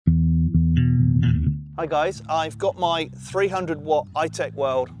Hi guys, I've got my 300 watt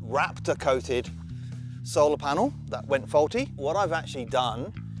iTechworld Raptor coated solar panel that went faulty. What I've actually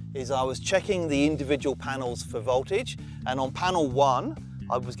done is I was checking the individual panels for voltage, and on panel 1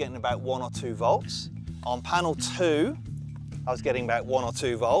 I was getting about 1 or 2 volts. On panel 2 I was getting about 1 or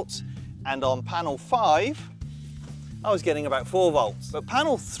 2 volts, and on panel 5 I was getting about 4 volts. But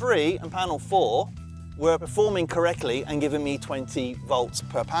panel 3 and panel 4 were performing correctly and giving me 20 volts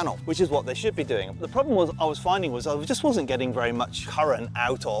per panel, which is what they should be doing. The problem I was finding was I just wasn't getting very much current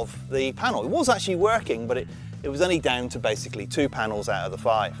out of the panel. It was actually working, but it was only down to basically 2 panels out of the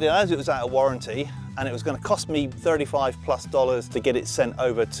 5. As it was out of warranty and it was going to cost me $35+ to get it sent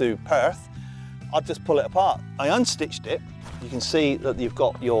over to Perth, I'd just pull it apart. I unstitched it. You can see that you've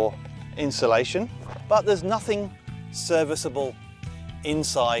got your insulation, but there's nothing serviceable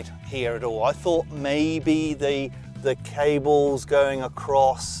inside here at all. I thought maybe the cables going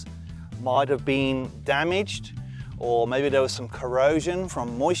across might have been damaged, or maybe there was some corrosion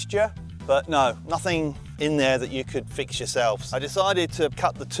from moisture, but no, nothing in there that you could fix yourselves. I decided to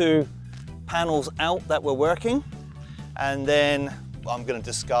cut the 2 panels out that were working, and then I'm going to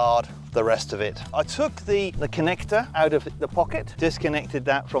discard the rest of it. I took the connector out of the pocket, disconnected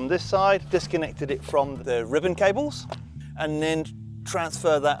that from this side, disconnected it from the ribbon cables, and then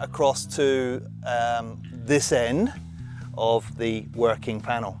transfer that across to this end of the working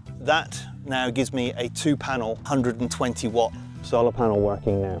panel. That now gives me a 2-panel 120 watt solar panel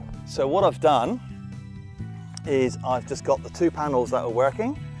working now. So what I've done is I've just got the 2 panels that are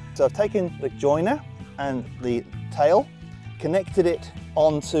working. So I've taken the joiner and the tail, connected it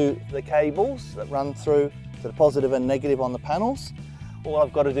onto the cables that run through to the positive and negative on the panels. All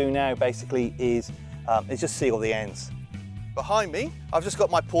I've got to do now basically is just seal the ends. Behind me, I've just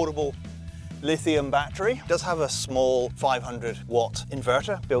got my portable lithium battery. It does have a small 500 watt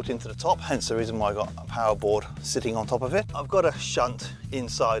inverter built into the top, hence the reason why I got a power board sitting on top of it. I've got a shunt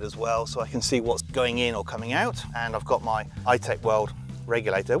inside as well, so I can see what's going in or coming out, and I've got my iTechworld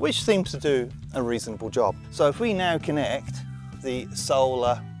regulator, which seems to do a reasonable job. So if we now connect the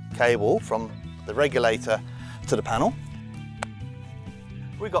solar cable from the regulator to the panel,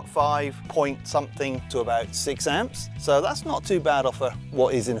 we've got 5 point something to about 6 amps. So that's not too bad off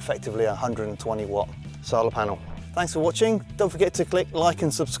what is effectively a 120 watt solar panel. Thanks for watching. Don't forget to click like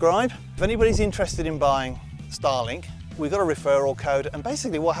and subscribe. If anybody's interested in buying Starlink, we've got a referral code, and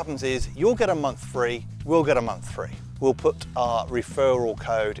basically what happens is you'll get a month free, we'll get a month free. We'll put our referral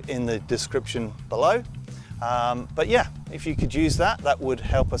code in the description below. But yeah, if you could use that, that would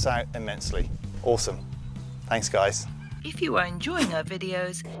help us out immensely. Awesome. Thanks guys. If you are enjoying our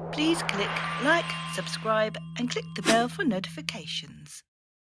videos, please click like, subscribe and click the bell for notifications.